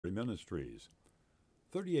Ministries.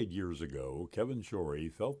 38 years ago, Kevin Shorey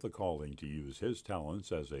felt the calling to use his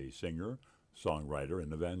talents as a singer, songwriter,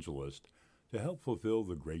 and evangelist to help fulfill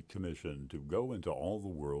the Great Commission to go into all the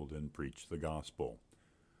world and preach the gospel.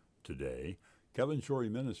 Today, Kevin Shorey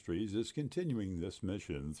Ministries is continuing this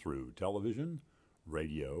mission through television,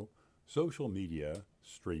 radio, social media,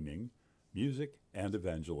 streaming, music, and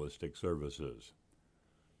evangelistic services.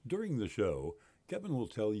 During the show, Kevin will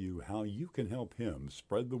tell you how you can help him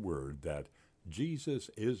spread the word that Jesus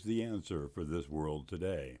is the answer for this world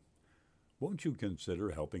today. Won't you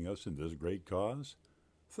consider helping us in this great cause?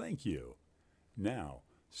 Thank you. Now,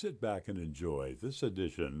 sit back and enjoy this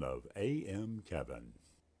edition of AM Kevin.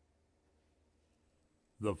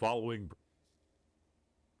 The following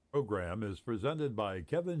program is presented by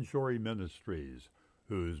Kevin Shorey Ministries,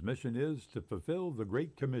 whose mission is to fulfill the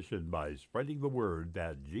Great Commission by spreading the word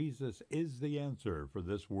that Jesus is the answer for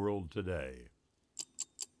this world today.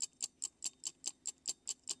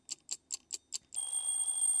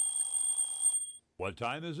 What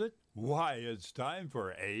time is it? Why, it's time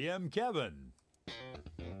for AM Kevin.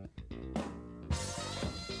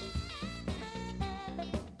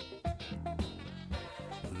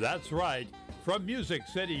 That's right. From Music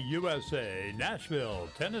City, USA, Nashville,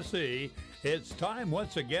 Tennessee, it's time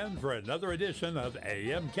once again for another edition of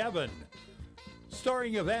AM Kevin.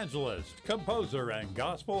 Starring evangelist, composer, and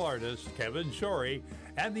gospel artist Kevin Shorey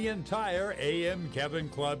and the entire AM Kevin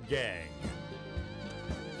Club gang.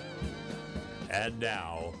 And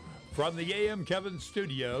now, from the AM Kevin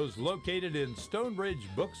Studios located in Stonebridge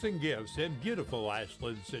Books and Gifts in beautiful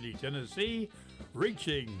Ashland City, Tennessee,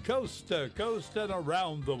 reaching coast to coast and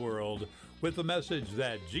around the world with the message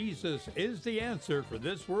that Jesus is the answer for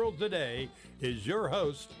this world today, is your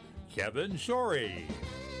host, Kevin Shorey.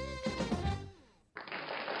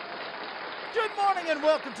 Good morning and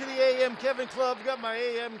welcome to the AM Kevin Club. Got my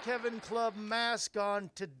AM Kevin Club mask on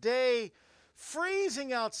today.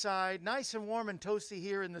 Freezing outside, nice and warm and toasty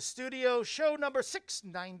here in the studio. Show number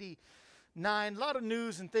 699. A lot of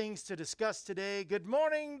news and things to discuss today. Good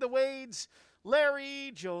morning, the Wades.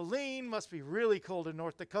 Larry, Jolene, must be really cold in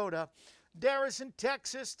North Dakota. Darius in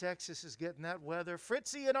Texas. Texas is getting that weather.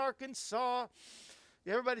 Fritzy in Arkansas.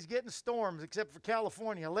 Everybody's getting storms except for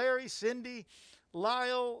California. Larry, Cindy,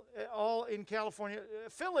 Lyle, all in California.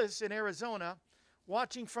 Phyllis in Arizona.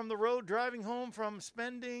 Watching from the road, driving home from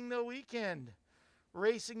spending the weekend,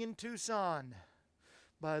 racing in Tucson.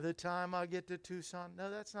 By the time I get to Tucson, no,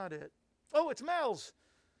 that's not it. Oh, it's Mel's.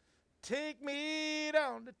 Take me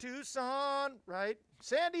down to Tucson, right?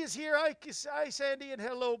 Sandy is here. Hi, Sandy, and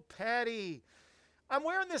hello, Patty. I'm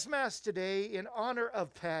wearing this mask today in honor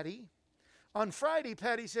of Patty. On Friday,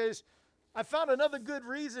 Patty says, I found another good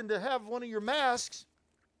reason to have one of your masks.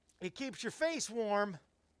 It keeps your face warm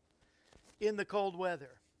in the cold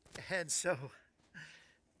weather. And so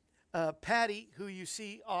Patty, who you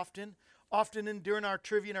see often during our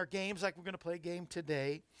trivia and our games, like we're going to play a game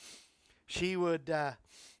today, she would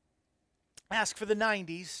ask for the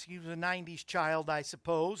 90s. She was a 90s child, I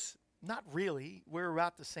suppose. Not really. We're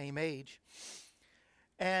about the same age.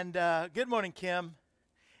 And good morning, Kim.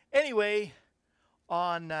 Anyway,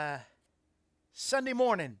 on Sunday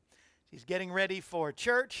morning, she's getting ready for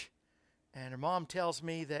church. And her mom tells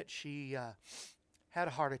me that she had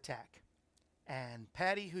a heart attack. And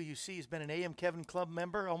Patty, who you see has been an AM Kevin Club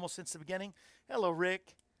member almost since the beginning. Hello,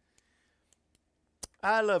 Rick.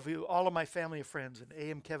 I love you, all of my family and friends and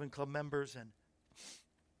AM Kevin Club members. And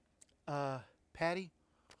Patty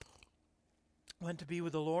went to be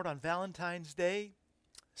with the Lord on Valentine's Day,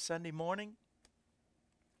 Sunday morning.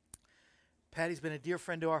 Patty's been a dear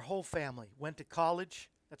friend to our whole family. Went to college.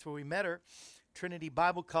 That's where we met her. Trinity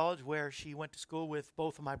Bible College, where she went to school with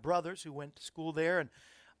both of my brothers who went to school there. And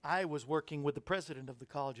I was working with the president of the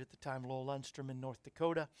college at the time, Lowell Lundstrom, in North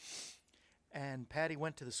Dakota. And Patty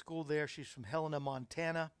went to the school there. She's from Helena,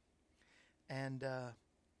 Montana. And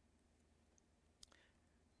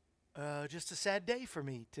just a sad day for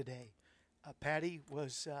me today. Patty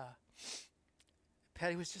was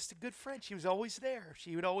just a good friend. She was always there.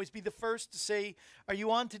 She would always be the first to say, are you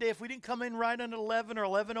on today? If we didn't come in right on 11 or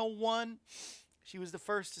 11:01, she was the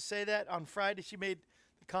first to say that. On Friday, she made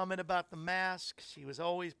the comment about the mask. She was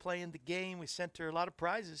always playing the game. We sent her a lot of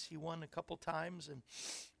prizes. She won a couple times. And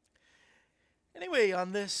anyway,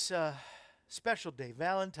 on this special day,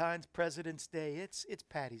 Valentine's, President's Day, it's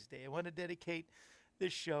Patty's Day. I want to dedicate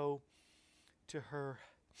this show to her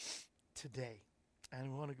today.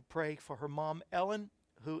 And we want to pray for her mom, Ellen,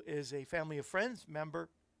 who is a Family of Friends member,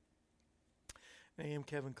 an AM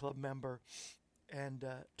Kevin Club member, and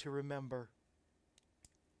to remember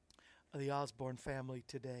the Osborne family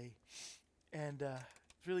today. And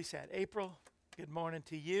It's really sad. April, good morning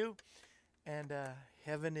to you. And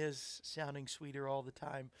heaven is sounding sweeter all the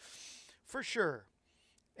time, for sure.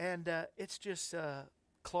 And it's just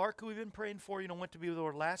Clark, who we've been praying for, went to be with the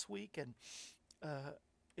Lord last week. And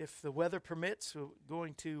if the weather permits, we're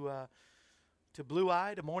going to Blue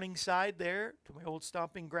Eye, to Morningside there, to my old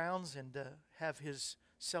stomping grounds, and have his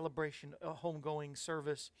celebration, a homegoing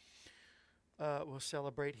service. We'll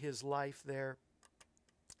celebrate his life there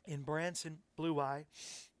in Branson, Blue Eye.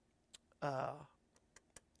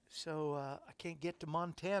 So I can't get to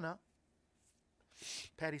Montana.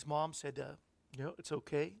 Patty's mom said, it's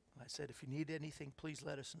okay. I said, if you need anything, please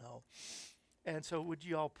let us know. And so would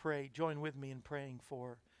you all pray, join with me in praying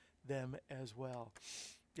for them as well.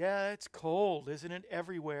 Yeah, it's cold, isn't it,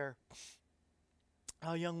 everywhere.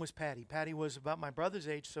 How young was Patty? Patty was about my brother's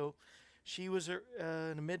age, so she was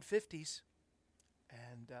in the mid-50s.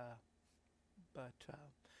 And but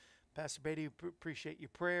Pastor Beatty, appreciate your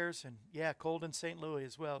prayers. And yeah, cold in St. Louis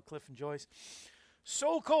as well, Cliff and Joyce.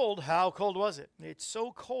 So cold. How cold was it? It's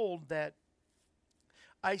so cold that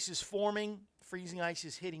ice is forming. Freezing ice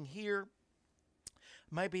is hitting here.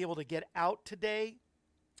 Might be able to get out today.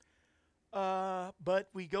 But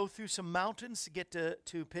we go through some mountains to get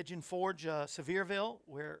to Pigeon Forge, Sevierville,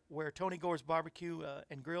 where Tony Gore's barbecue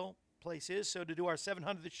and grill place is. So to do our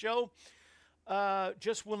 700th show,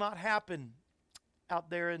 just will not happen out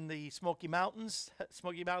there in the Smoky Mountains.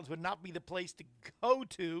 Smoky Mountains would not be the place to go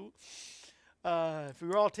to. If we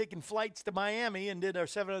were all taking flights to Miami and did our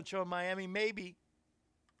 700th show in Miami, maybe.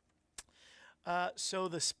 So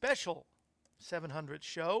the special 700th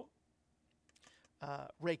show,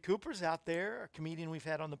 Ray Cooper's out there, a comedian we've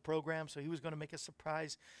had on the program, so he was going to make a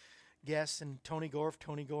surprise guest, and Tony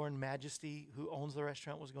Gore and Majesty, who owns the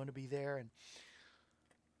restaurant, was going to be there, and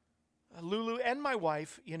Lulu and my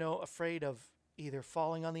wife, afraid of either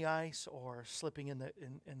falling on the ice or slipping in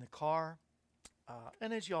the car,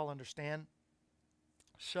 and as you all understand.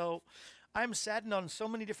 So I'm saddened on so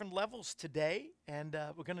many different levels today, and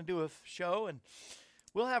we're going to do a show, and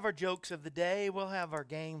we'll have our jokes of the day, we'll have our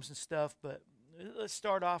games and stuff, but let's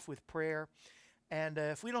start off with prayer. And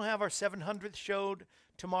if we don't have our 700th show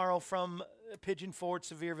tomorrow from Pigeon Forge,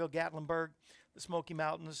 Sevierville, Gatlinburg, the Smoky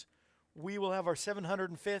Mountains, we will have our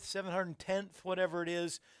 705th, 710th, whatever it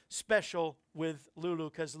is, special with Lulu,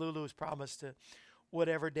 because Lulu has promised to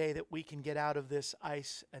whatever day that we can get out of this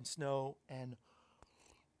ice and snow. And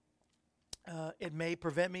it may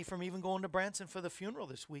prevent me from even going to Branson for the funeral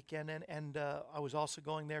this weekend. And I was also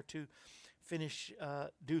going there to finish,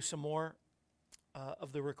 do some more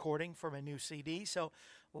of the recording for my new CD. So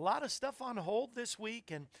a lot of stuff on hold this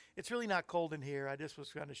week, and it's really not cold in here. I just was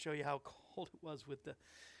trying to show you how cold it was with the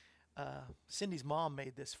Cindy's mom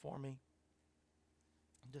made this for me.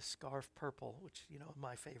 This scarf purple, which,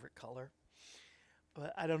 my favorite color.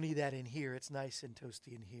 But I don't need that in here. It's nice and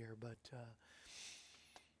toasty in here, but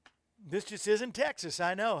this just isn't Texas,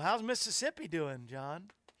 I know. How's Mississippi doing, John?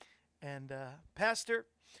 And Pastor,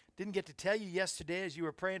 didn't get to tell you yesterday as you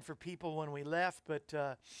were praying for people when we left, but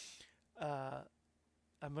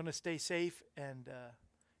I'm going to stay safe and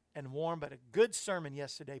warm. But a good sermon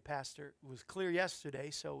yesterday, Pastor. It was clear yesterday,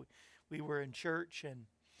 so we were in church,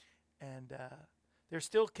 and they're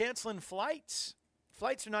still canceling flights.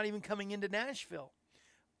 Flights are not even coming into Nashville.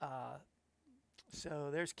 So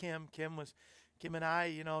there's Kim. Kim and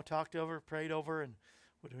I, talked over, prayed over, and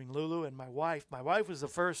we're doing Lulu and my wife. My wife was the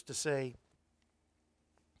first to say,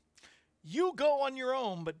 you go on your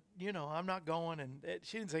own, but, I'm not going. And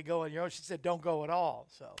she didn't say go on your own. She said don't go at all.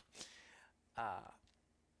 So,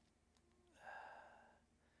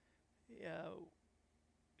 yeah.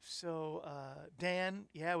 So, Dan,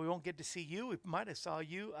 we won't get to see you. We might have saw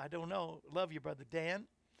you. I don't know. Love you, Brother Dan.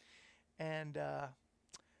 And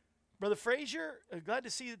Brother Frazier, glad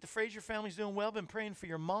to see that the Frazier family's doing well. Been praying for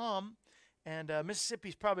your mom. And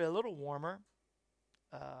Mississippi's probably a little warmer.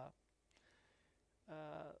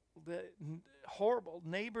 The horrible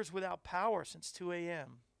neighbors without power since 2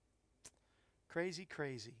 a.m. Crazy.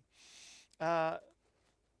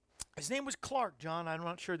 His name was Clark, John. I'm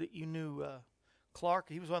not sure that you knew Clark.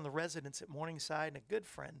 He was one of the residents at Morningside and a good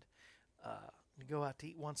friend. We go out to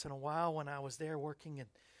eat once in a while when I was there working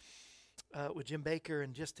with Jim Baker,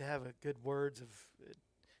 and just to have a good words of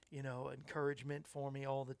encouragement for me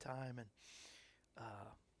all the time, and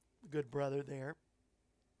good brother there,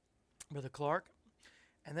 Brother Clark.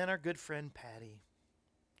 And then our good friend Patty.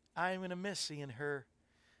 I'm going to miss seeing her,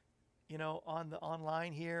 on the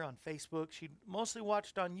online here on Facebook. She mostly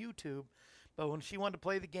watched on YouTube, but when she wanted to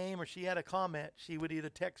play the game or she had a comment, she would either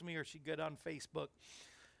text me or she'd get on Facebook.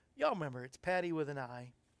 Y'all remember, it's Patty with an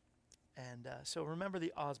I. And so remember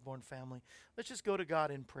the Osborne family. Let's just go to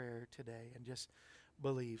God in prayer today and just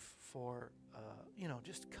believe for,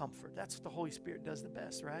 just comfort. That's what the Holy Spirit does the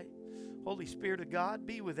best, right? Holy Spirit of God,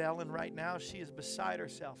 be with Ellen right now. She is beside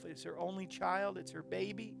herself. It's her only child. It's her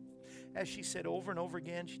baby. As she said over and over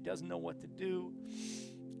again, she doesn't know what to do.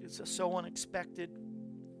 It's so unexpected.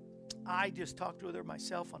 I just talked with her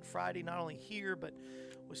myself on Friday, not only here, but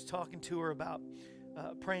was talking to her about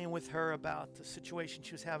praying with her about the situation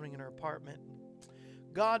she was having in her apartment.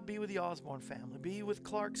 God, be with the Osborne family. Be with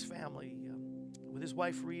Clark's family, with his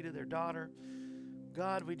wife Rita, their daughter.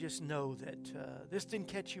 God, we just know that this didn't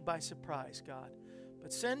catch you by surprise, God.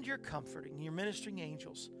 But send your comforting, your ministering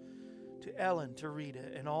angels to Ellen, to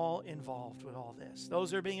Rita, and all involved with all this.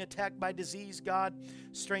 Those that are being attacked by disease, God,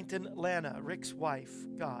 strengthen Lana, Rick's wife.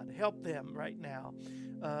 God, help them right now.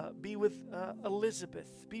 Be with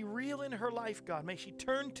Elizabeth. Be real in her life, God. May she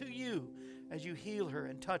turn to you as you heal her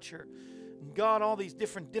and touch her. And God, all these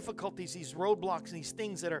different difficulties, these roadblocks, and these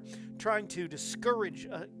things that are trying to discourage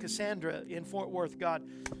Cassandra in Fort Worth, God,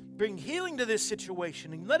 bring healing to this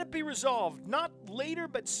situation and let it be resolved, not later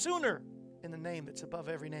but sooner, in the name that's above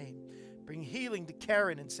every name. Bring healing to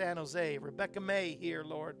Karen in San Jose, Rebecca May here,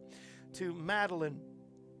 Lord, to Madeline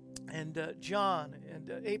and John and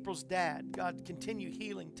April's dad. God, continue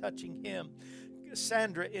healing, touching him.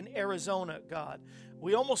 Sandra in Arizona, God.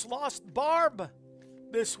 We almost lost Barb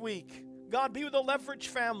this week. God, be with the Leverage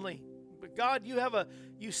family. But God,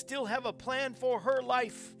 you still have a plan for her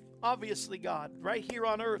life, obviously, God, right here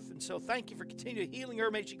on earth. And so thank you for continuing healing her.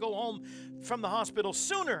 May she go home from the hospital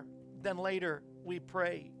sooner than later, we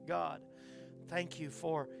pray, God. Thank you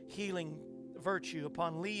for healing virtue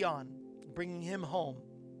upon Leon, bringing him home.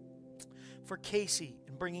 For Casey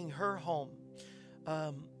and bringing her home.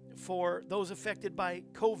 For those affected by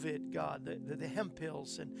COVID, God, the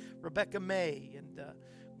Hemphills and Rebecca May. And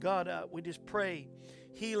God, we just pray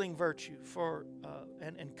healing virtue for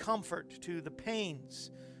and comfort to the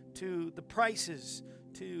Pains, to the Prices,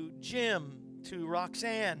 to Jim, to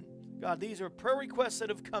Roxanne. God, these are prayer requests that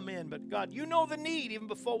have come in, but God, you know the need even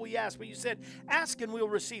before we ask. But you said, ask and we'll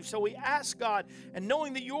receive. So we ask, God, and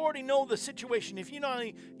knowing that you already know the situation, if you not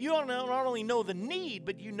only know the need,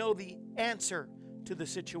 but you know the answer to the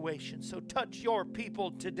situation. So touch your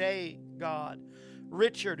people today, God.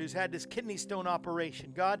 Richard, who's had this kidney stone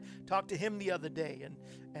operation, God, talked to him the other day,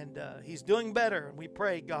 and he's doing better. And we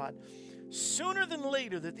pray, God, sooner than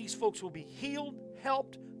later that these folks will be healed,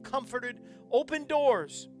 helped, comforted, open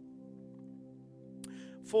doors.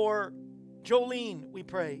 For Jolene, we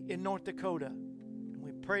pray, in North Dakota. And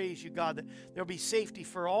we praise you, God, that there'll be safety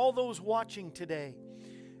for all those watching today,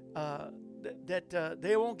 that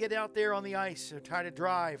they won't get out there on the ice or try to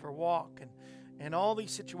drive or walk. And all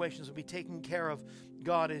these situations will be taken care of,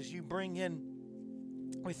 God, as you bring in.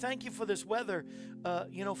 We thank you for this weather,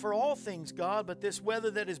 for all things, God, but this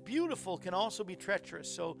weather that is beautiful can also be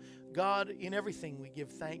treacherous. So, God, in everything we give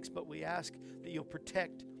thanks, but we ask that you'll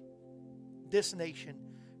protect this nation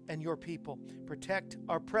and your people. Protect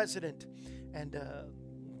our president and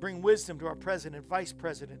bring wisdom to our president, vice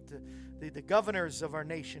president, the governors of our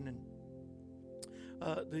nation,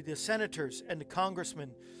 and the senators and the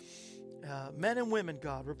congressmen, men and women,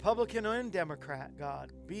 God, Republican and Democrat,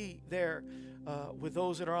 God, be there with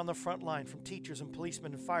those that are on the front line, from teachers and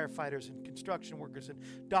policemen and firefighters and construction workers and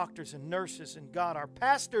doctors and nurses, and God, our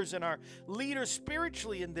pastors and our leaders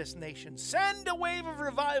spiritually in this nation. Send a wave of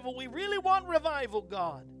revival. We really want revival,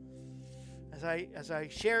 God. As I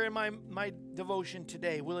share in my devotion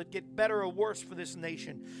today, will it get better or worse for this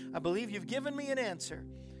nation? I believe you've given me an answer,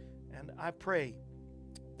 and I pray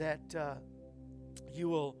that you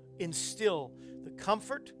will instill the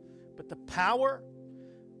comfort, but the power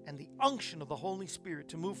and the unction of the Holy Spirit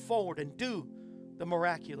to move forward and do the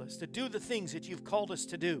miraculous, to do the things that you've called us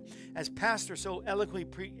to do. As Pastor so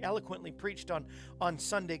eloquently preached on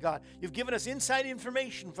Sunday, God, you've given us inside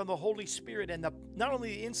information from the Holy Spirit, and not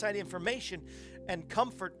only the inside information and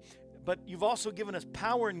comfort, but you've also given us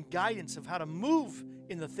power and guidance of how to move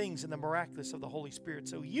in the things and the miraculous of the Holy Spirit.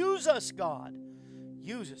 So use us, God.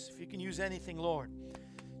 Use us. If you can use anything, Lord,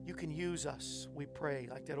 you can use us, we pray,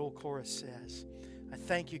 like that old chorus says. I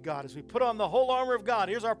thank you, God, as we put on the whole armor of God.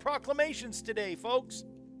 Here's our proclamations today, folks.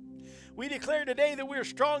 We declare today that we are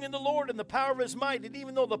strong in the Lord and the power of his might, and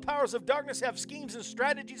even though the powers of darkness have schemes and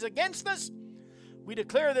strategies against us, we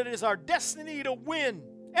declare that it is our destiny to win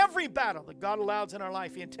every battle that God allows in our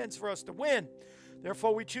life. He intends for us to win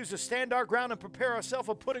Therefore, we choose to stand our ground and prepare ourselves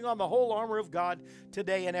of putting on the whole armor of God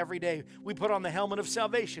today and every day. We put on the helmet of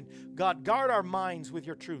salvation. God, guard our minds with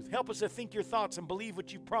your truth. Help us to think your thoughts and believe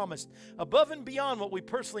what you promised, above and beyond what we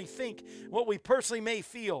personally think, what we personally may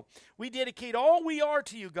feel. We dedicate all we are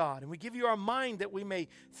to you, God, and we give you our mind that we may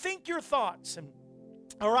think your thoughts, and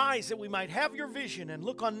our eyes that we might have your vision and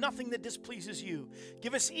look on nothing that displeases you.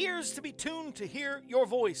 Give us ears to be tuned to hear your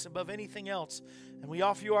voice above anything else. And we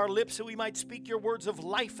offer you our lips that we might speak your words of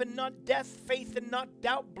life and not death, faith and not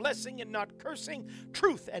doubt, blessing and not cursing,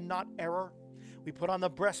 truth and not error. We put on the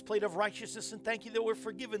breastplate of righteousness and thank you that we're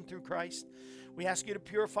forgiven through Christ. We ask you to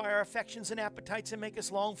purify our affections and appetites and make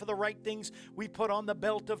us long for the right things. We put on the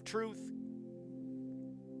belt of truth.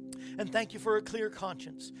 And thank you for a clear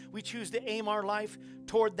conscience. We choose to aim our life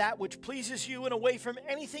toward that which pleases you and away from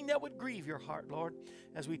anything that would grieve your heart, Lord.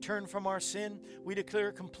 As we turn from our sin, we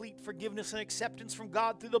declare complete forgiveness and acceptance from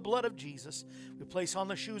God through the blood of Jesus. We place on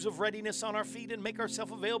the shoes of readiness on our feet and make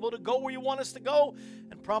ourselves available to go where you want us to go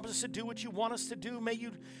and promise us to do what you want us to do. May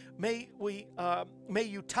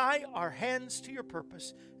you tie our hands to your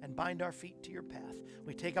purpose and bind our feet to your path.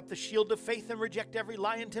 We take up the shield of faith and reject every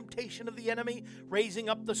lie and temptation of the enemy, raising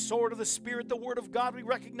up the sword of the Spirit, the word of God. We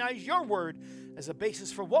recognize your word as a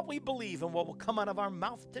basis for what we believe and what will come out of our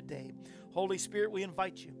mouth today. Holy Spirit, we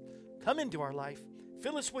invite you. Come into our life.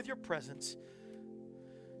 Fill us with your presence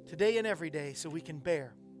today and every day so we can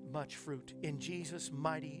bear much fruit. In Jesus'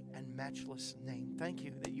 mighty and matchless name. Thank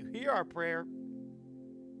you that you hear our prayer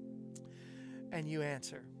and you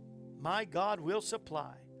answer. My God will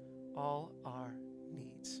supply all our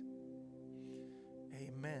needs.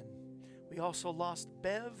 Amen. We also lost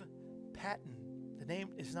Bev Patton. The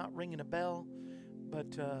name is not ringing a bell,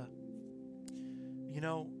 but,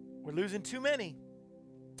 we're losing too many.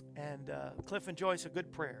 And Cliff and Joyce, a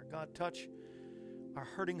good prayer. God, touch our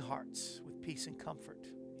hurting hearts with peace and comfort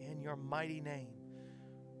in your mighty name.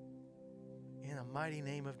 In the mighty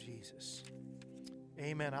name of Jesus.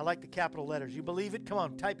 Amen. I like the capital letters. You believe it? Come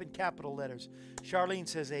on, type in capital letters. Charlene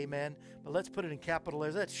says amen, but let's put it in capital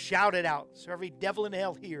letters. Let's shout it out so every devil in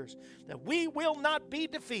hell hears that we will not be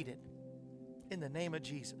defeated. In the name of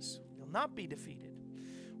Jesus. We'll not be defeated.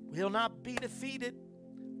 We'll not be defeated.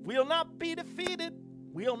 We'll not be defeated.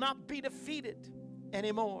 We'll not be defeated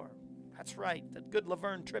anymore. That's right. That good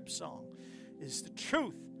Laverne Tripp song is the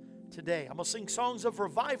truth today. I'm going to sing songs of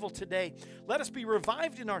revival today. Let us be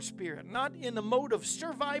revived in our spirit, not in the mode of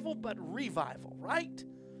survival, but revival, right?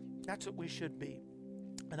 That's what we should be.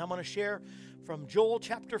 And I'm going to share from Joel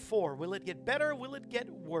chapter 4. Will it get better? Will it get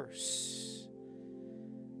worse?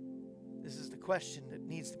 This is the question that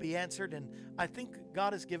needs to be answered, and I think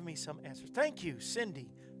God has given me some answers. Thank you, Cindy,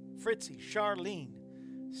 Fritzy, Charlene,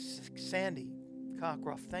 Sandy,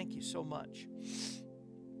 Cockruff. Thank you so much.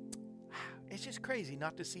 It's just crazy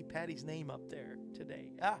not to see Patty's name up there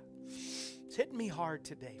today. It's hitting me hard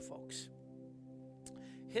today, folks.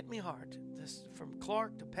 Hit me hard. This from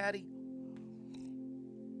Clark to Patty.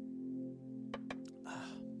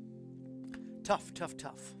 Tough.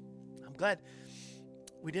 I'm glad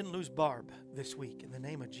we didn't lose Barb this week in the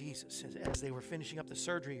name of Jesus. As they were finishing up the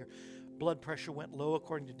surgery, her blood pressure went low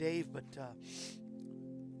according to Dave, but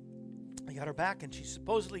I got her back, and she's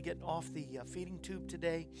supposedly getting off the feeding tube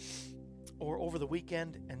today or over the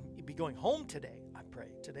weekend, and be going home today, I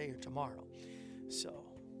pray, today or tomorrow. So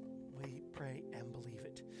we pray and believe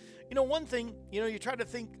it. One thing, you try to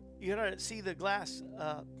think, you try to see the glass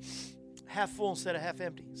half full instead of half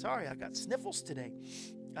empty. Sorry, I got sniffles today.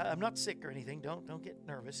 I'm not sick or anything. Don't get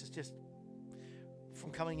nervous. It's just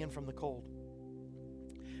from coming in from the cold.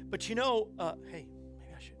 But hey, maybe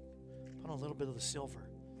I should put on a little bit of the silver.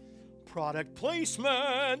 Product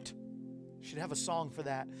placement. Should have a song for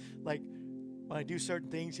that. Like when I do certain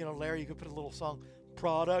things, Larry, you could put a little song.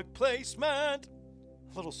 Product placement.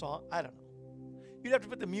 A little song. I don't know. You'd have to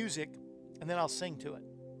put the music, and then I'll sing to it.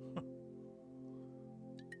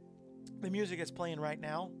 The music that's playing right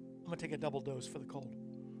now, I'm going to take a double dose for the cold.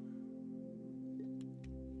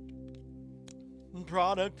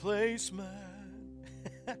 Product placement.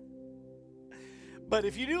 But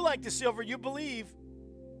if you do like the silver, you believe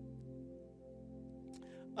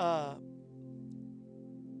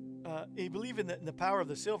you believe in the power of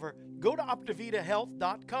the silver, go to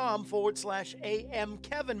OptivitaHealth.com/AM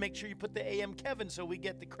Kevin. Make sure you put the AM Kevin so we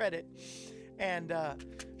get the credit. And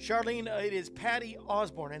Charlene, it is Patty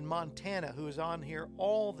Osborne in Montana who is on here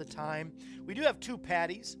all the time. We do have two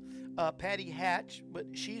Patties. Patty Hatch, but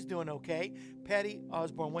she's doing okay. Patty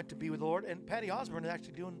Osborne went to be with the Lord, and Patty Osborne is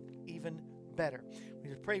actually doing even better. We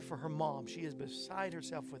just pray for her mom. She is beside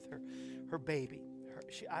herself with her baby.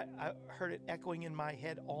 I heard it echoing in my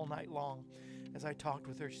head all night long. as I talked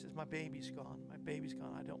with her, she says, my baby's gone. My baby's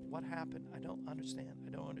gone. What happened? I don't understand. I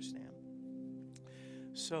don't understand.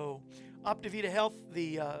 So, OptiVita Health,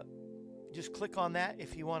 just click on that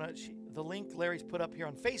if you want to. The link Larry's put up here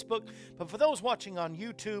on Facebook. But for those watching on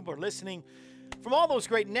YouTube or listening from all those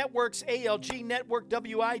great networks, ALG Network,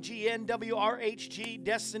 WIGN, WRHG,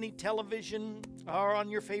 Destiny Television, or on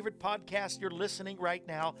your favorite podcast you're listening right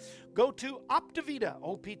now, go to OptiVita,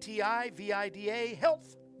 OPTIVIDA,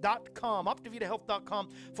 health.com,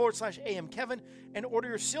 OptiVitaHealth.com/AM Kevin, and order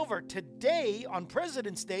your silver. Today, on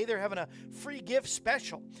President's Day, they're having a free gift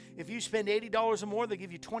special. If you spend $80 or more, they'll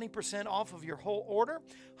give you 20% off of your whole order.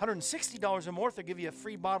 $160 or more, they'll give you a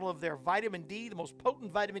free bottle of their vitamin D, the most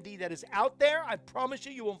potent vitamin D that is out there. I promise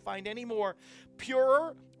you, you won't find any more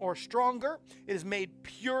purer or stronger. It is made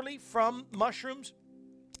purely from mushrooms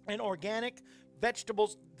and organic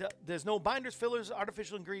vegetables. There's no binders, fillers,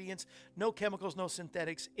 artificial ingredients, no chemicals, no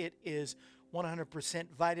synthetics. It is 100%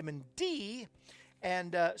 vitamin D.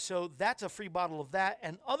 And so that's a free bottle of that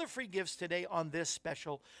and other free gifts today on this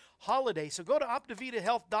special holiday. So go to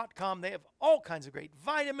OptiVitaHealth.com. They have all kinds of great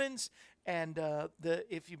vitamins. And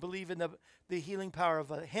if you believe in the healing power of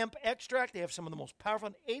a hemp extract, they have some of the most powerful,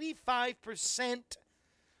 85%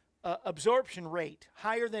 absorption rate,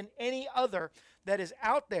 higher than any other that is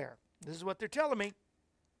out there. This is what they're telling me.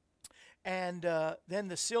 And then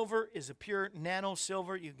the silver is a pure nano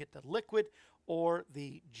silver. You can get the liquid or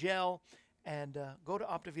the gel. And go to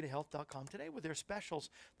OptiVitaHealth.com today with their specials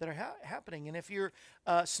that are happening. And if you're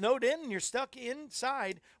snowed in and you're stuck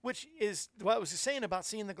inside, which is what I was saying about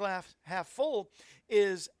seeing the glass half full,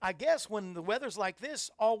 is I guess when the weather's like this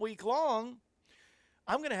all week long,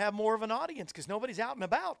 I'm going to have more of an audience because nobody's out and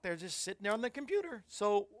about. They're just sitting there on the computer.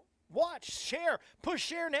 So watch, share, push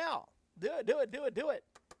share now. Do it.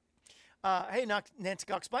 Hey, Nancy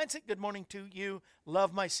Cox Blanchett, good morning to you.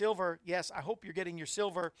 Love my silver. Yes, I hope you're getting your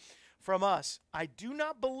silver from us. I do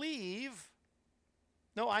not believe,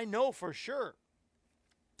 no, I know for sure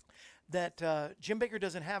that Jim Bakker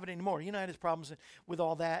doesn't have it anymore. You know, he had his problems with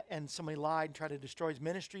all that, and somebody lied and tried to destroy his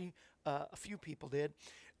ministry. A few people did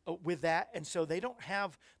with that, and so they don't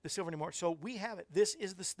have the silver anymore. So we have it. This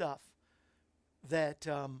is the stuff that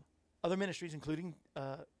other ministries, including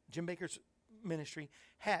Jim Bakker's ministry,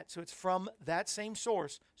 had. So it's from that same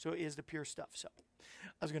source, so it is the pure stuff. So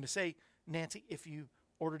I was going to say, Nancy, if you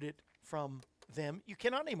ordered it from them, you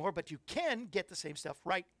cannot anymore, but you can get the same stuff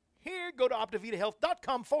right here. Go to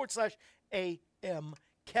OptiVitaHealth.com/AM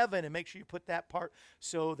Kevin and make sure you put that part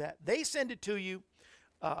so that they send it to you.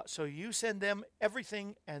 So you send them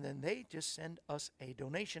everything, and then they just send us a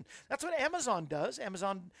donation. That's what Amazon does,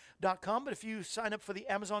 Amazon.com. But if you sign up for the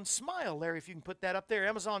Amazon Smile, Larry, if you can put that up there,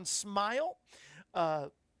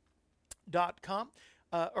 AmazonSmile.com.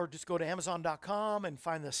 Or just go to Amazon.com and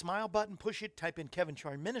find the Smile button, push it, type in Kevin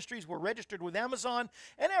Choi Ministries. We're registered with Amazon,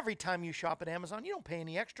 and every time you shop at Amazon, you don't pay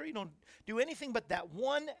any extra. You don't do anything but that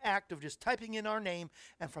one act of just typing in our name,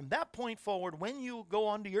 and from that point forward, when you go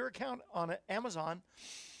onto your account on Amazon,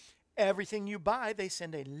 everything you buy, they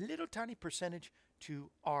send a little tiny percentage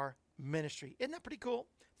to our ministry. Isn't that pretty cool?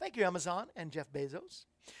 Thank you, Amazon and Jeff Bezos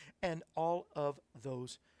and all of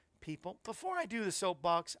those people. Before I do the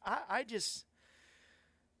soapbox,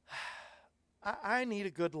 I need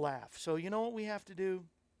a good laugh. So you know what we have to do?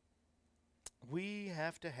 We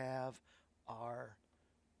have to have our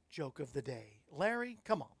joke of the day. Larry,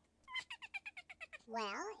 come on.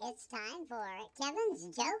 Well, it's time for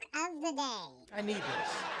Kevin's joke of the day. I need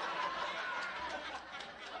this.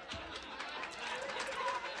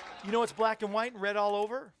 You know it's black and white and red all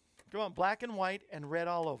over? Come on, black and white and red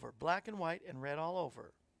all over. Black and white and red all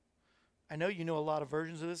over. I know you know a lot of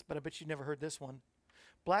versions of this, but I bet you never heard this one.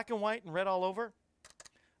 Black and white and red all over.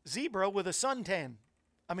 Zebra with a sunburnt.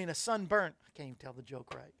 I can't even tell the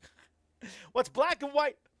joke right. What's black and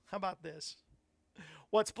white? How about this?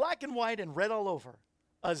 What's black and white and red all over?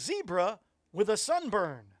 A zebra with a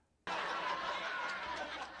sunburn.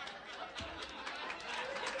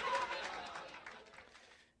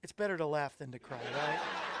 It's better to laugh than to cry, right?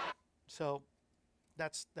 So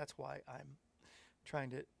that's why I'm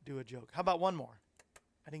trying to do a joke. How about one more?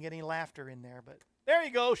 I didn't get any laughter in there, but there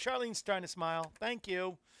you go. Charlene's trying to smile. Thank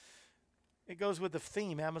you. It goes with the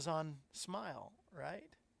theme, Amazon Smile, right?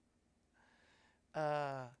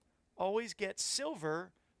 Always get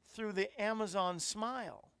silver through the Amazon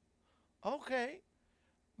Smile. Okay.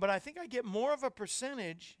 But I think I get more of a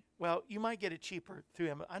percentage. Well, you might get it cheaper through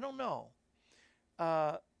Amazon. I don't know.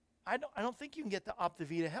 I don't think you can get the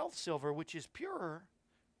OptiVita Health Silver, which is purer.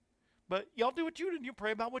 But y'all do what you do. You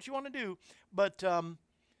pray about what you want to do. But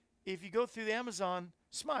if you go through the Amazon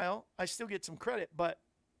Smile, I still get some credit. But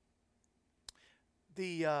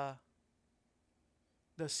the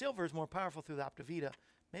silver is more powerful through the Optavita.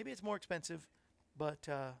 Maybe it's more expensive, but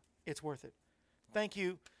it's worth it. Thank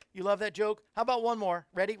you. You love that joke? How about one more?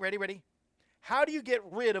 Ready, ready, ready? How do you get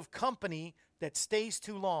rid of company that stays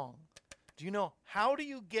too long? Do you know how do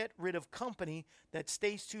you get rid of company that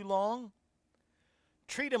stays too long?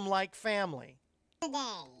 Treat them like family. Today.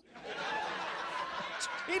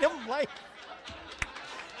 Treat them like...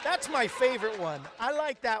 That's my favorite one. I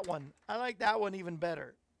like that one. I like that one even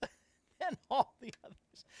better than all the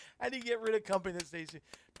others. How do you get rid of company that stays?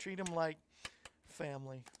 Treat them like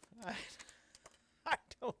family. I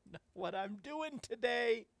don't know what I'm doing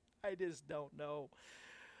today. I just don't know.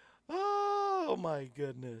 Oh, my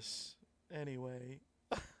goodness. Anyway.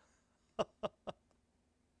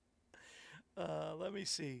 Let me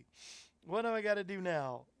see. What do I got to do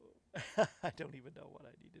now? I don't even know what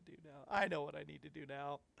I need to do now. I know what I need to do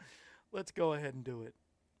now. Let's go ahead and do it.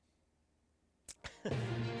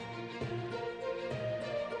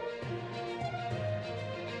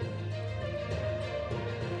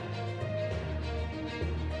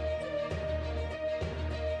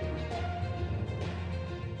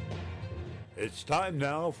 It's time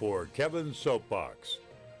now for Kevin's Soapbox.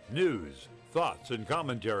 News, thoughts, and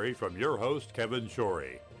commentary from your host, Kevin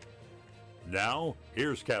Shorey. Now,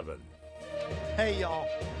 here's Kevin. Hey, y'all.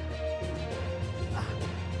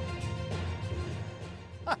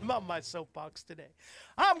 I'm on my soapbox today.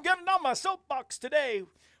 I'm getting on my soapbox today.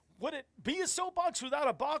 Would it be a soapbox without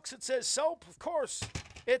a box that says soap? Of course,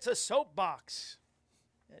 it's a soapbox.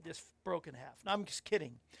 It just broke in half. No, I'm just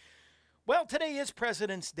kidding. Well, today is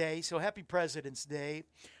President's Day, so happy President's Day.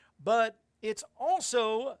 But it's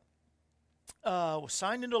also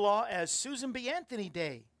signed into law as Susan B. Anthony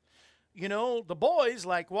Day. You know, the boys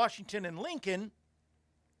like Washington and Lincoln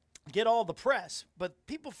get all the press, but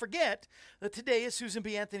people forget that today is Susan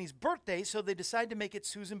B. Anthony's birthday, so they decide to make it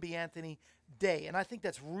Susan B. Anthony Day, and I think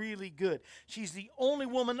that's really good. She's the only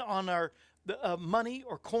woman on our money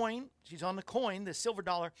or coin. She's on the coin, the silver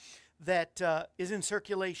dollar, that is in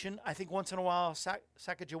circulation. I think once in a while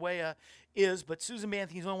Sacagawea is, but Susan B.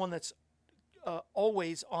 Anthony's the only one that's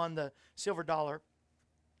always on the silver dollar.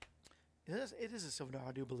 It is a silver dollar,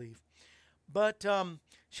 I do believe. But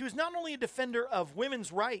she was not only a defender of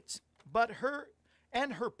women's rights, but her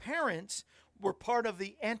and her parents were part of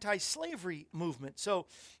the anti-slavery movement. So,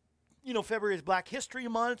 you know, February is Black History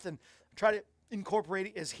Month, and try to incorporate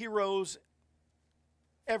it as heroes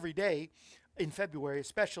every day in February,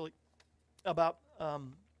 especially about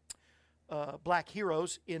black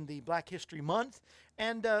heroes in the Black History Month.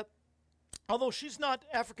 And although she's not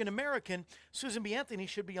African American, Susan B. Anthony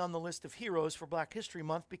should be on the list of heroes for Black History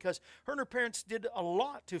Month because her and her parents did a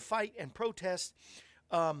lot to fight and protest,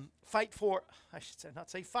 fight for, I should say, not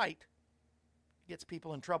say fight, gets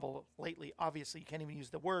people in trouble lately. Obviously, you can't even use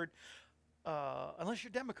the word unless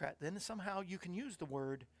you're Democrat. Then somehow you can use the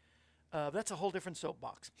word. That's a whole different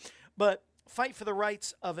soapbox. But fight for the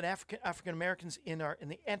rights of an African Americans in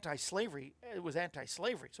the anti-slavery. It was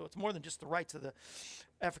anti-slavery, so it's more than just the rights of the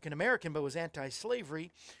African American, but it was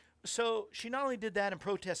anti-slavery. So she not only did that and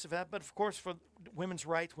protested that, but of course for women's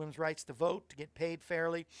rights to vote, to get paid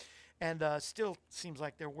fairly, and still seems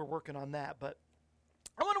like we're working on that. But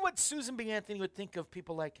I wonder what Susan B. Anthony would think of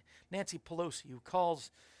people like Nancy Pelosi, who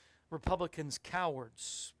calls Republicans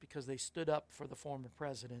cowards because they stood up for the former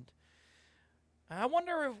president. I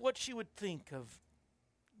wonder what she would think of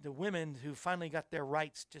the women who finally got their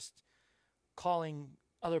rights just calling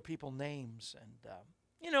other people names. And,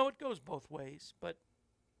 you know, it goes both ways. But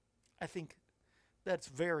I think that's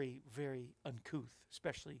very, very uncouth,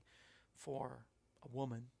 especially for a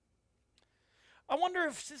woman. I wonder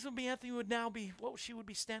if Susan B. Anthony would now be what she would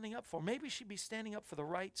be standing up for. Maybe she'd be standing up for the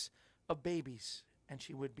rights of babies, and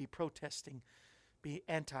she would be protesting, be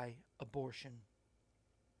anti-abortion.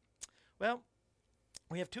 Well,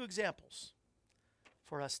 we have two examples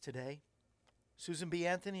for us today. Susan B.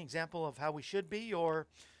 Anthony, example of how we should be, or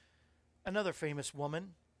another famous woman.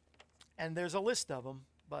 And there's a list of them,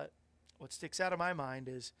 but what sticks out of my mind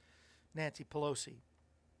is Nancy Pelosi.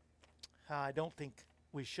 I don't think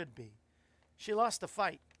we should be. She lost the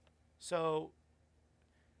fight, so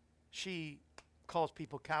she calls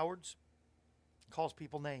people cowards, calls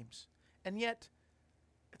people names. And yet,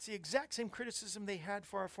 it's the exact same criticism they had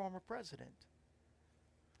for our former president.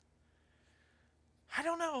 I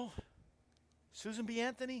don't know. Susan B.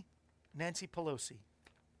 Anthony, Nancy Pelosi.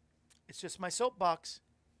 It's just my soapbox.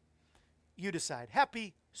 You decide.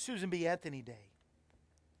 Happy Susan B. Anthony Day.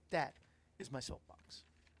 That is my soapbox.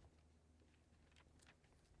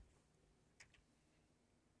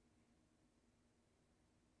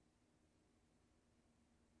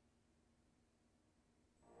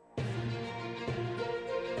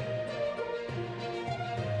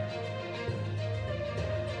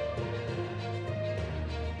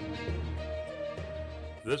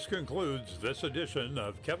 This concludes this edition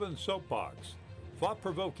of Kevin's Soapbox.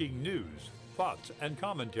 Thought-provoking news, thoughts, and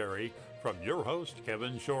commentary from your host,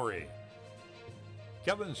 Kevin Shorey.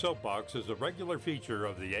 Kevin's Soapbox is a regular feature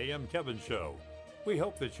of the AM Kevin Show. We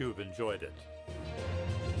hope that you've enjoyed it.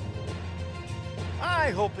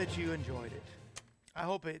 I hope that you enjoyed it. I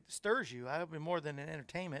hope it stirs you. I hope it more than an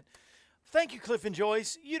entertainment. Thank you, Cliff and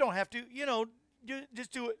Joyce. You don't have to,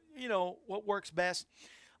 just do it, what works best.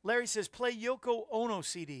 Larry says, play Yoko Ono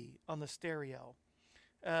CD on the stereo.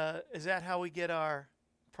 Is that how we get our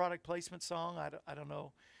product placement song? I don't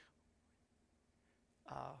know.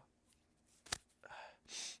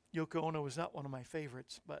 Yoko Ono was not one of my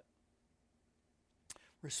favorites, but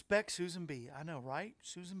respect Susan B. I know, right?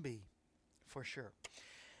 Susan B. For sure.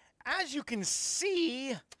 As you can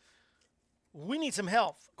see, we need some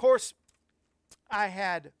help. Of course, I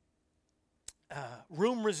had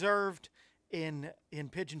room reserved in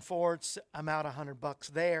Pigeon Forts. I'm out $100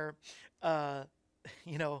 there.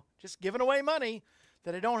 Just giving away money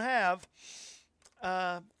that I don't have.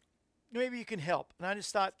 Maybe you can help. And I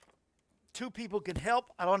just thought 2 people can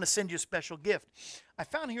help. I want to send you a special gift. I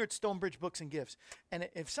found here at Stonebridge Books and Gifts. And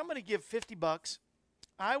if somebody give $50,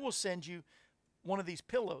 I will send you one of these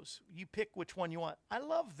pillows. You pick which one you want. I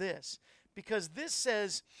love this because this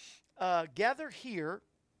says, gather here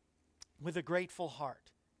with a grateful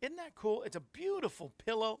heart. Isn't that cool? It's a beautiful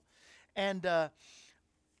pillow. And I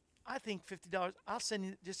think $50, I'll send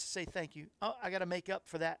you just to say thank you. Oh, I got to make up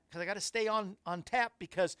for that because I got to stay on tap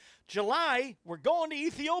because July, we're going to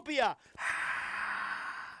Ethiopia.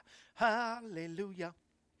 Hallelujah.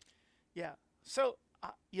 Yeah. So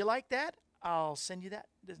you like that? I'll send you that.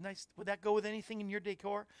 That's nice. Would that go with anything in your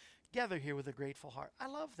decor? Gather here with a grateful heart. I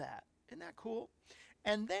love that. Isn't that cool?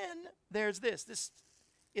 And then there's this.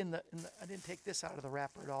 I didn't take this out of the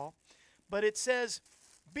wrapper at all, but it says,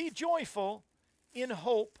 "Be joyful in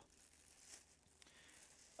hope."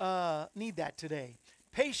 Need that today.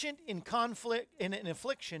 Patient in conflict, in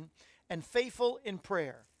affliction, and faithful in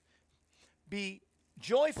prayer. Be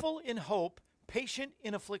joyful in hope, patient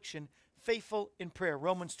in affliction, faithful in prayer.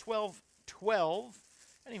 Romans 12:12.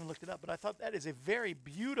 I didn't even look it up, but I thought that is a very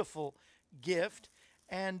beautiful gift.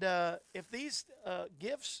 And if these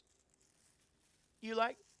gifts you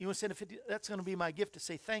like, you want to send a $50, that's going to be my gift to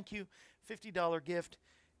say thank you. $50 gift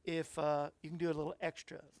if you can do a little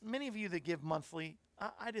extra. Many of you that give monthly,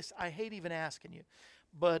 I hate even asking you.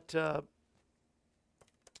 But, and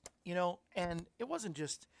it wasn't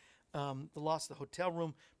just the loss of the hotel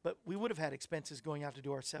room, but we would have had expenses going out to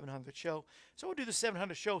do our 700th show. So we'll do the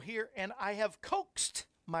 700th show here, and I have coaxed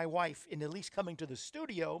my wife into at least coming to the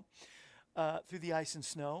studio through the ice and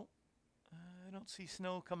snow. I don't see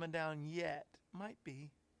snow coming down yet. Might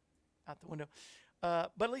be out the window.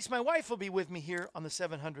 But at least my wife will be with me here on the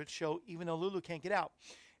 700th show, even though Lulu can't get out.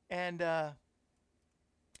 And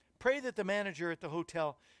pray that the manager at the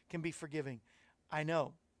hotel can be forgiving. I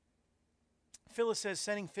know. Phyllis says,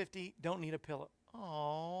 sending 50, don't need a pillow.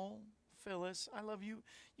 Oh, Phyllis, I love you.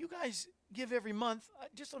 You guys give every month.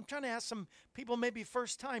 I'm trying to ask some people, maybe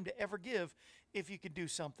first time to ever give, if you could do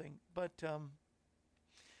something. But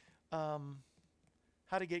how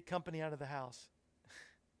to get company out of the house.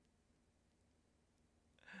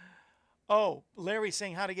 Oh, Larry's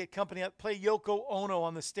saying how to get company out. Play Yoko Ono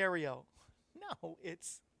on the stereo. No,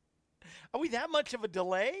 are we that much of a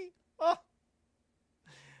delay? Oh.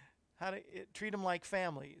 Treat them like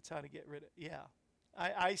family. It's how to get rid of, yeah.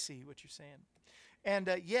 I see what you're saying. And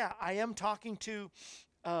I am talking to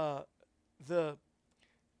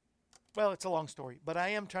it's a long story, but I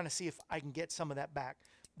am trying to see if I can get some of that back.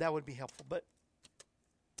 That would be helpful. But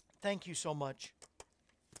thank you so much,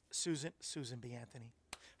 Susan B. Anthony.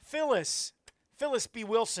 Phyllis B.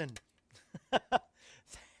 Wilson.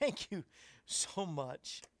 Thank you so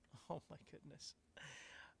much. Oh my goodness.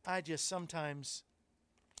 I just sometimes,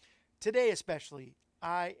 today especially,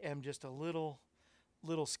 I am just a little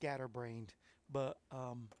scatterbrained, but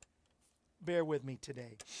bear with me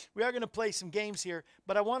today. We are going to play some games here,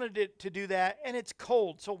 but I wanted to do that, and it's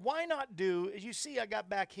cold, so why not do, as you see, I got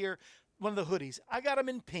back here one of the hoodies. I got them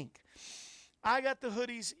in pink. I got the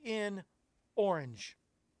hoodies in orange.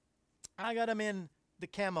 I got them in the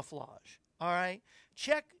camouflage, all right?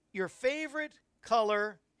 Check your favorite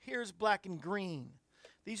color. Here's black and green.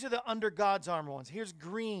 These are the Under God's Armor ones. Here's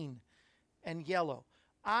green and yellow.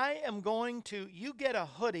 You get a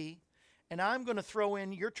hoodie, and I'm going to throw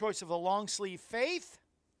in your choice of a long sleeve faith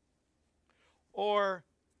or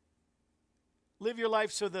live your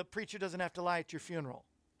life so the preacher doesn't have to lie at your funeral.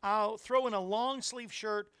 I'll throw in a long sleeve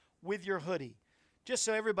shirt with your hoodie just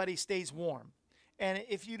so everybody stays warm. And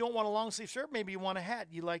if you don't want a long sleeve shirt, maybe you want a hat.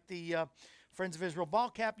 You like the Friends of Israel ball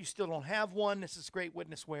cap. You still don't have one. This is great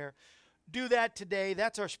witness wear. Do that today.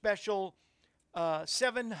 That's our special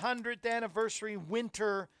 700th anniversary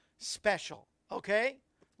winter special. Okay?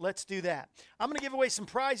 Let's do that. I'm going to give away some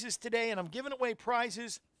prizes today, and I'm giving away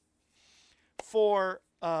prizes for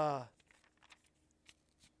I'm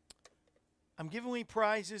giving away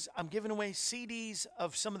prizes. I'm giving away CDs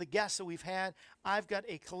of some of the guests that we've had. I've got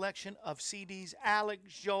a collection of CDs. Alex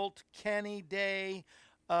Jolt, Kenny Day,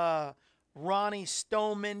 Ronnie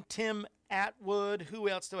Stoneman, Tim Atwood. Who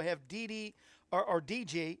else do I have? DD or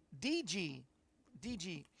DJ. DG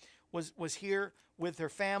was here with her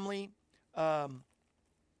family. I'm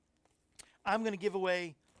going to give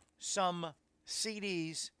away some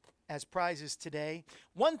CDs as prizes today.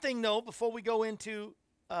 One thing, though, before we go into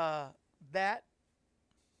that,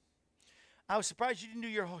 I was surprised you didn't do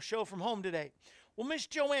your show from home today. Well, Miss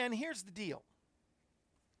Joanne, here's the deal.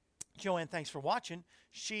 Joanne, thanks for watching.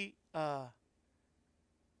 She's the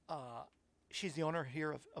owner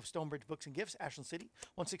here of Stonebridge Books and Gifts, Ashland City,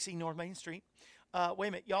 116 North Main Street. Wait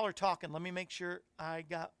a minute, y'all are talking. Let me make sure I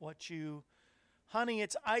got what you... Honey,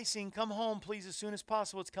 it's icing. Come home, please, as soon as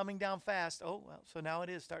possible. It's coming down fast. Oh, well, so now it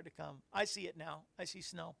is starting to come. I see it now. I see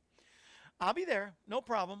snow. I'll be there. No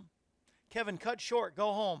problem. Kevin, cut short.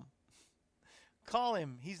 Go home. Call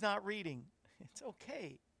him. He's not reading. It's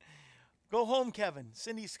okay. Go home, Kevin.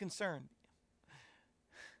 Cindy's concerned.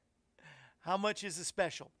 How much is the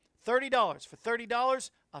special? $30. For $30,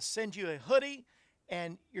 I'll send you a hoodie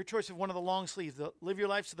and your choice of one of the long sleeves. The Live Your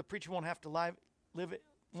Life So the Preacher Won't Have to Live It.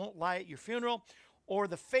 Won't lie at your funeral, or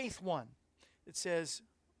the faith one that says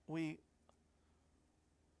we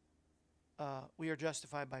are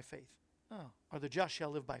justified by faith. Oh, or the just shall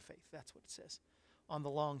live by faith. That's what it says on the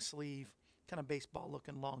long sleeve, kind of baseball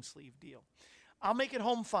looking long sleeve deal. I'll make it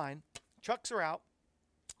home fine. Trucks are out.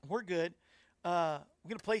 We're good. We're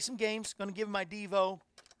going to play some games. Going to give my Devo.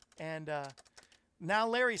 And now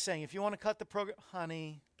Larry's saying, if you want to cut the program,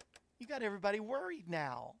 honey, you got everybody worried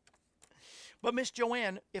now. But Miss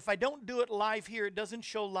Joanne, if I don't do it live here, it doesn't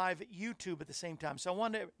show live at YouTube at the same time. So I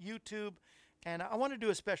want to YouTube, and I want to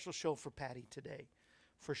do a special show for Patty today,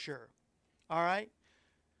 for sure. All right?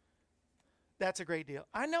 That's a great deal.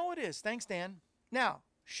 I know it is. Thanks, Dan. Now,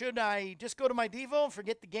 should I just go to my Devo and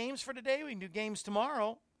forget the games for today? We can do games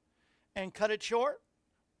tomorrow and cut it short.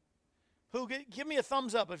 Give me a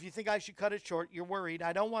thumbs up if you think I should cut it short. You're worried.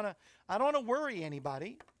 I don't want to worry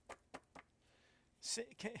anybody.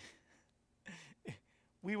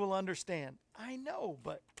 We will understand. I know,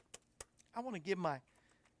 but I want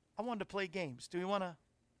to play games. Do we want to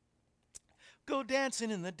go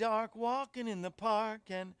dancing in the dark, walking in the park,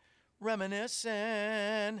 and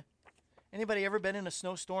reminiscing? Anybody ever been in a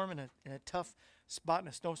snowstorm, in a tough spot in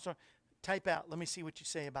a snowstorm? Type out. Let me see what you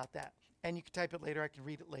say about that. And you can type it later. I can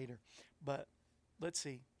read it later. But let's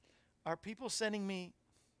see. Are people sending me?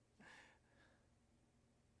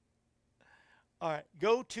 All right.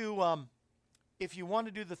 Go to... if you want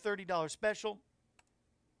to do the $30 special,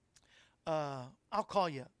 I'll call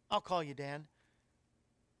you. I'll call you, Dan.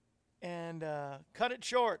 And cut it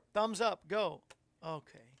short. Thumbs up. Go.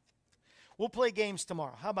 Okay. We'll play games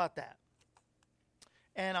tomorrow. How about that?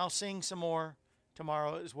 And I'll sing some more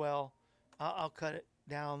tomorrow as well. I'll cut it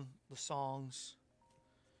down, the songs.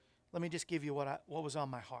 Let me just give you what was on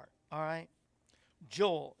my heart. All right?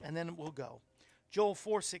 Joel, and then we'll go. Joel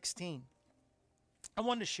 4:16. I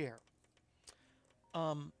wanted to share.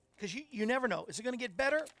 Because you never know. Is it going to get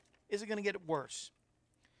better? Is it going to get worse?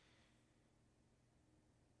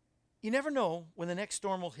 You never know when the next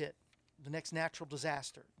storm will hit, the next natural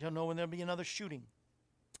disaster. You don't know when there'll be another shooting,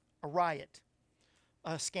 a riot,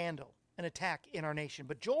 a scandal, an attack in our nation.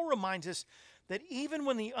 But Joel reminds us that even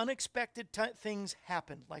when the unexpected things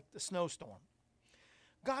happen, like the snowstorm,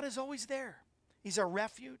 God is always there. He's our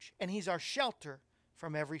refuge, and He's our shelter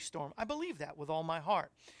from every storm. I believe that with all my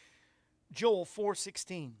heart. Joel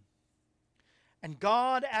 4:16. And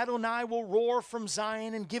God Adonai will roar from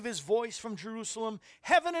Zion and give His voice from Jerusalem.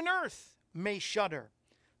 Heaven and earth may shudder,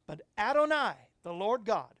 but Adonai, the Lord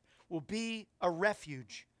God, will be a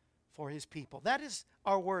refuge for His people. That is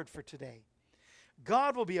our word for today.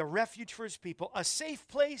 God will be a refuge for His people, a safe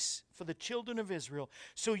place for the children of Israel.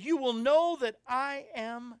 So you will know that I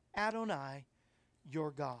am Adonai, your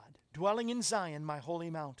God, dwelling in Zion, my holy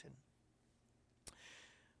mountain.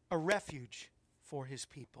 A refuge for His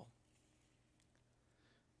people.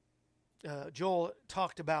 Joel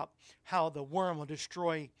talked about how the worm will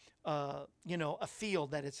destroy, a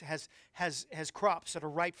field that has crops that are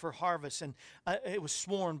ripe for harvest, and it was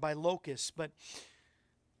swarmed by locusts. But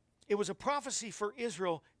It was a prophecy for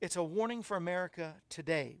Israel. It's a warning for America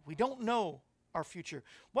today. We don't know our future.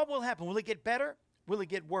 What will happen? Will it get better? Will it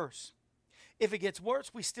get worse? If it gets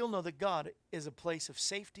worse, we still know that God is a place of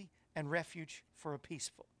safety and refuge for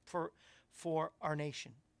for our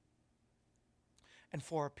nation and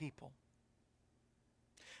for our people.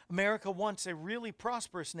 America, once a really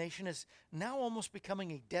prosperous nation, is now almost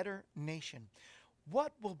becoming a debtor nation.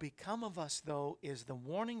 What will become of us, though, is the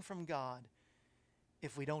warning from God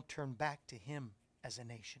if we don't turn back to Him as a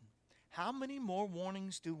nation. How many more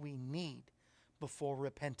warnings do we need before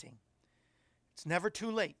repenting? It's never too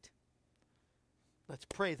late. Let's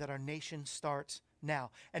pray that our nation starts now.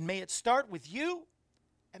 And may it start with you,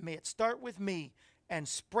 and may it start with me, and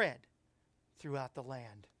spread throughout the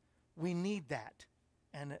land. We need that.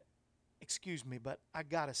 And excuse me, but I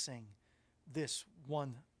got to sing this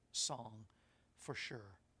one song for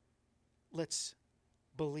sure. Let's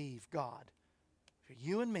believe God, for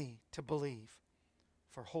you and me to believe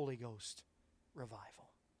for Holy Ghost revival.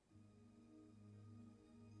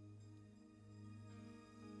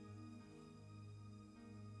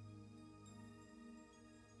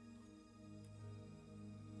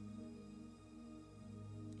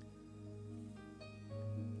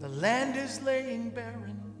 The land is laying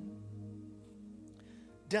barren,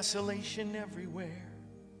 desolation everywhere.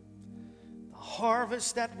 The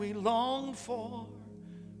harvest that we longed for,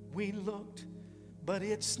 we looked, but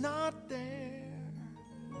it's not there.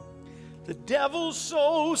 The devil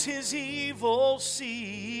sows his evil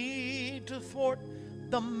seed to thwart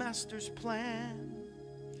the master's plan.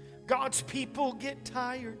 God's people get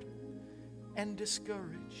tired and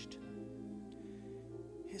discouraged.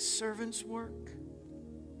 His servants work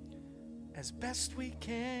as best we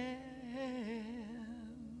can.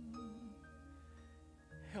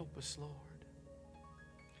 Help us, Lord.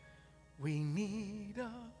 We need a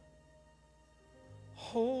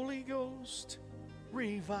Holy Ghost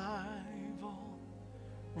revival.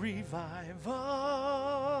 Revive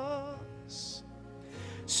us.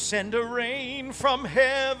 Send a rain from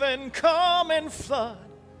heaven, come and flood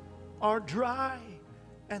our dry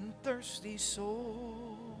and thirsty souls.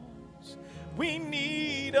 We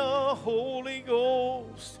need a Holy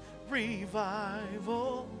Ghost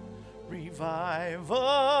revival. Revive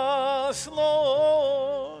us,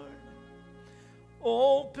 Lord.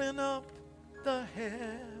 Open up the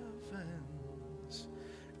heavens,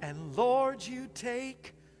 and Lord, you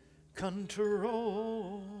take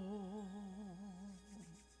control.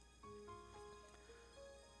 I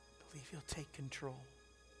believe you'll take control.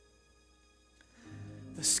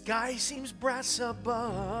 The sky seems brass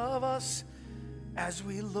above us as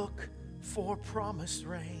we look for promised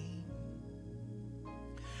rain.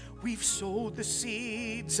 We've sowed the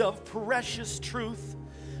seeds of precious truth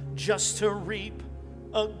just to reap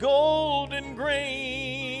a golden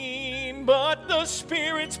grain. But the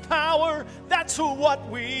Spirit's power, that's what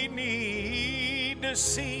we need to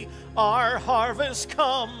see our harvest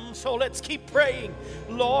come. So let's keep praying.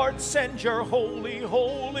 Lord, send your Holy,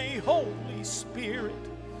 Holy, Holy Spirit.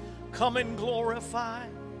 Come and glorify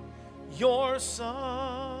your Son,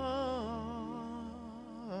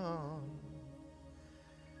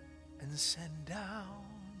 and send down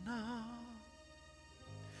a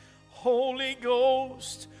Holy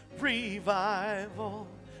Ghost revival.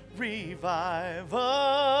 Revive us.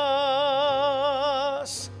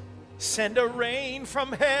 Send a rain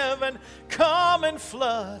from heaven, come and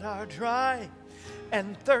flood our dry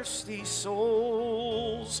and thirsty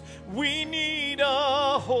souls. We need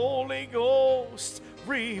a Holy Ghost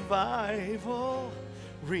revival.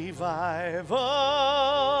 Revive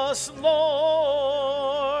us,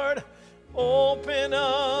 Lord. Open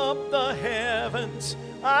up the heavens.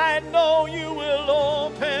 I know you will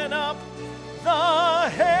open up the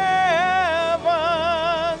heavens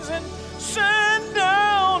and send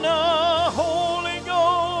down a Holy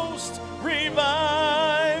Ghost revival.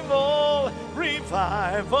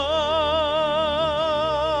 Revive us.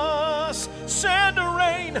 Send a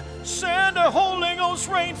rain, send a Holy Ghost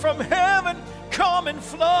rain from heaven. Come and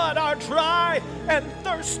flood our dry and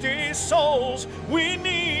thirsty souls. We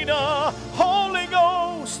need a Holy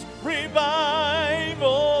Ghost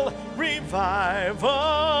revival. Revive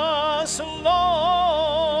us,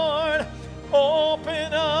 Lord.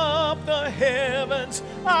 Open up the heavens.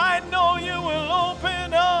 I know you will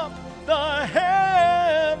open up the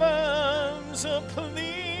heavens,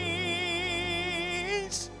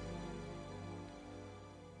 please.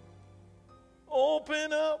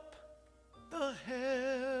 Open up the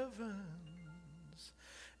heavens,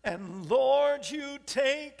 and Lord, you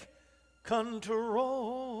take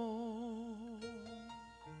control.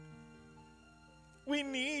 We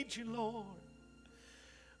need you, Lord.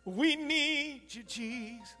 We need you,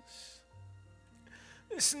 Jesus.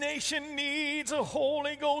 This nation needs a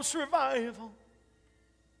Holy Ghost revival,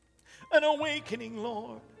 an awakening,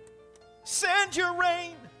 Lord. Send your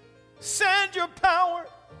rain, send your power.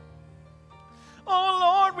 Oh,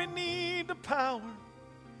 Lord, we need the power.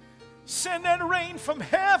 Send that rain from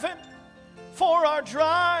heaven for our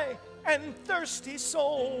dry and thirsty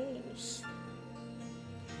souls.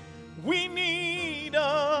 We need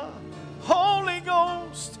a Holy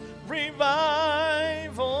Ghost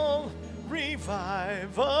revival.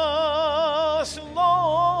 Revive us,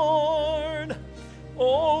 Lord.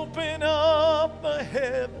 Open up the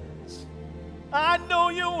heavens. I know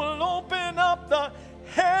you will open up the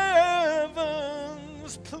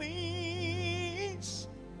heavens, please.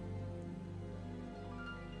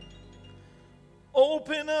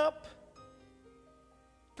 Open up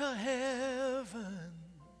the heavens.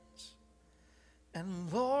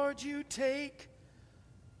 And Lord, you take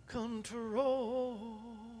control.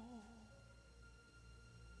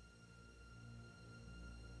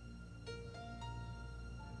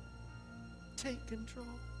 Take control.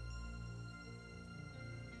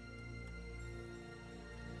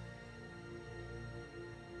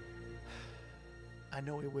 I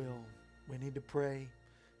know He will. We need to pray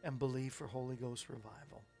and believe for Holy Ghost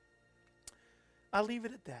revival. I'll leave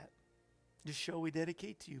it at that. This show we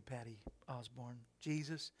dedicate to you, Patty Osborne.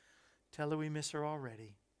 Jesus, tell her we miss her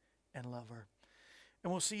already and love her.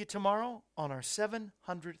 And we'll see you tomorrow on our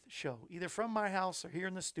 700th show, either from my house or here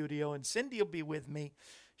in the studio. And Cindy will be with me.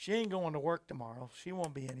 She ain't going to work tomorrow. She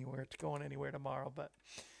won't be going anywhere tomorrow. But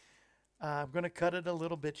I'm going to cut it a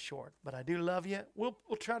little bit short. But I do love you. We'll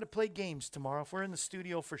try to play games tomorrow. If we're in the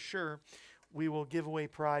studio for sure, we will give away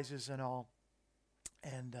prizes and all.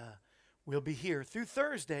 And we'll be here through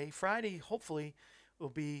Thursday. Friday, hopefully, will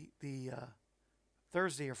be the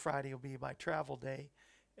Thursday or Friday will be my travel day.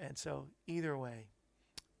 And so either way,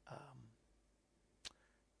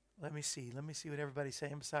 let me see what everybody's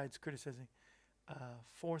saying besides criticizing.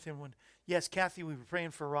 Fourth and one. Yes, Kathy, we were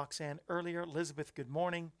praying for Roxanne earlier. Elizabeth, good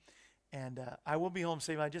morning. And I will be home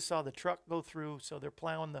safe. I just saw the truck go through, so they're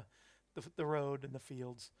plowing the road and the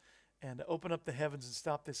fields. And open up the heavens and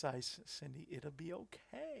stop this ice, Cindy. It'll be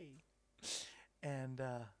okay. And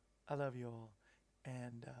I love you all.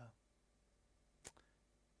 And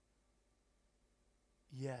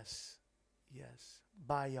yes.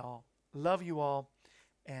 Bye, y'all. Love you all.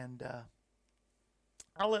 And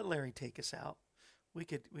I'll let Larry take us out. We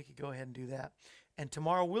could go ahead and do that. And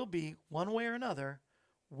tomorrow will be, one way or another,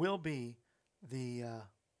 will be the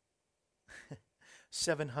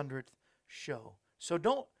 700th show. So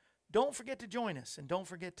don't forget to join us, and don't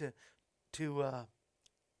forget to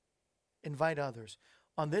invite others.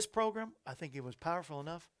 On this program, I think it was powerful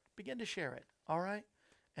enough. Begin to share it, all right?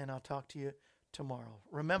 And I'll talk to you tomorrow.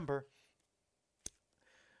 Remember,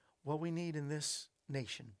 what we need in this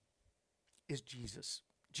nation is Jesus.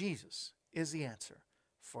 Jesus is the answer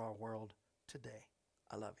for our world today.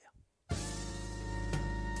 I love you.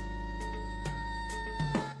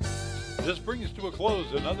 This brings to a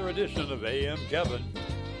close another edition of AM Kevin.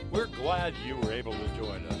 We're glad you were able to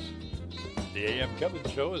join us. The AM Kevin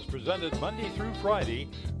Show is presented Monday through Friday,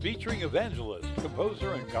 featuring evangelist,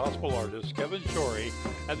 composer, and gospel artist Kevin Shorey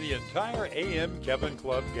and the entire AM Kevin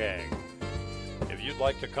Club gang. If you'd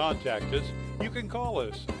like to contact us, you can call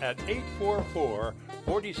us at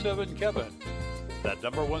 844-47-KEVIN. That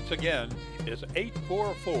number once again is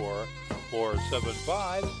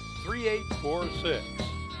 844-475-3846.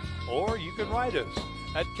 Or you can write us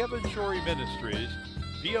at Kevin Shorey Ministries,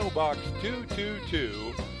 P.O. Box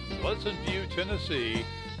 222, Pleasant View, Tennessee,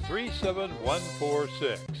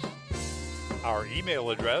 37146. Our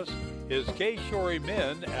email address is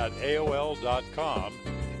kshorymen@aol.com,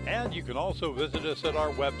 and you can also visit us at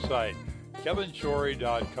our website,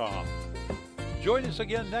 kevinshorey.com. Join us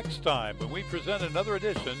again next time when we present another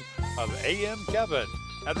edition of AM Kevin.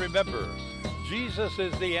 And remember, Jesus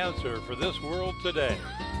is the answer for this world today.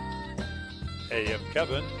 AM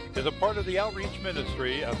Kevin is a part of the outreach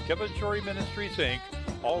ministry of Kevin Shorey Ministries, Inc.,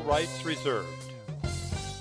 all rights reserved.